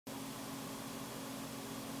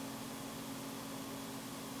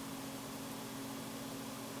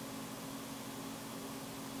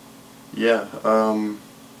Yeah,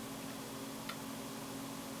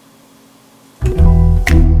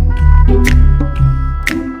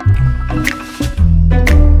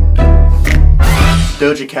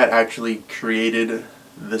 Doja Cat actually created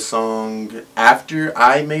the song after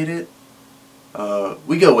I made it.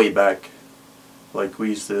 We go way back. Like, we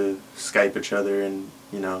used to Skype each other, and,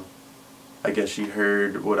 you know, I guess she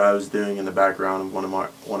heard what I was doing in the background of one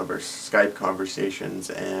of our Skype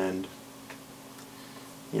conversations, and,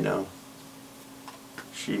 you know,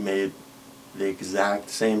 she made the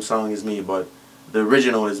exact same song as me, but the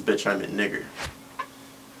original is Bitch I'm a Nigger.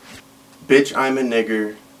 Bitch I'm a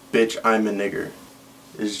nigger, bitch I'm a nigger.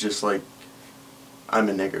 Is just like, I'm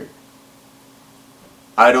a nigger.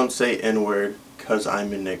 I don't say N-word cause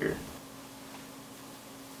I'm a nigger.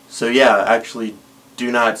 So yeah, actually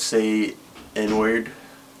do not say N-word.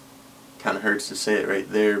 Kind of hurts to say it right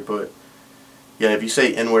there, but yeah, if you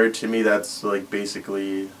say N-word to me, that's like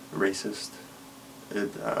basically racist.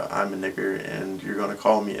 I'm a nigger, and you're gonna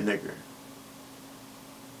call me a nigger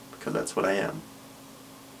because that's what I am.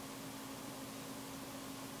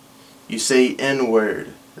 You say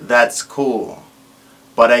N-word, that's cool,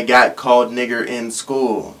 but I got called nigger in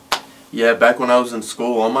school. Yeah, back when I was in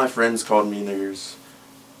school, all my friends called me niggers.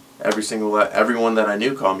 Everyone that I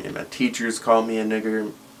knew called me. My teachers called me a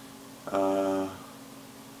nigger.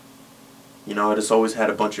 You know, I just always had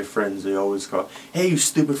a bunch of friends. They always call, "Hey, you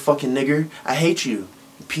stupid fucking nigger! I hate you,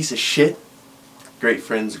 you piece of shit." Great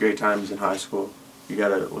friends, great times in high school. You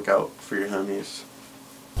gotta look out for your homies.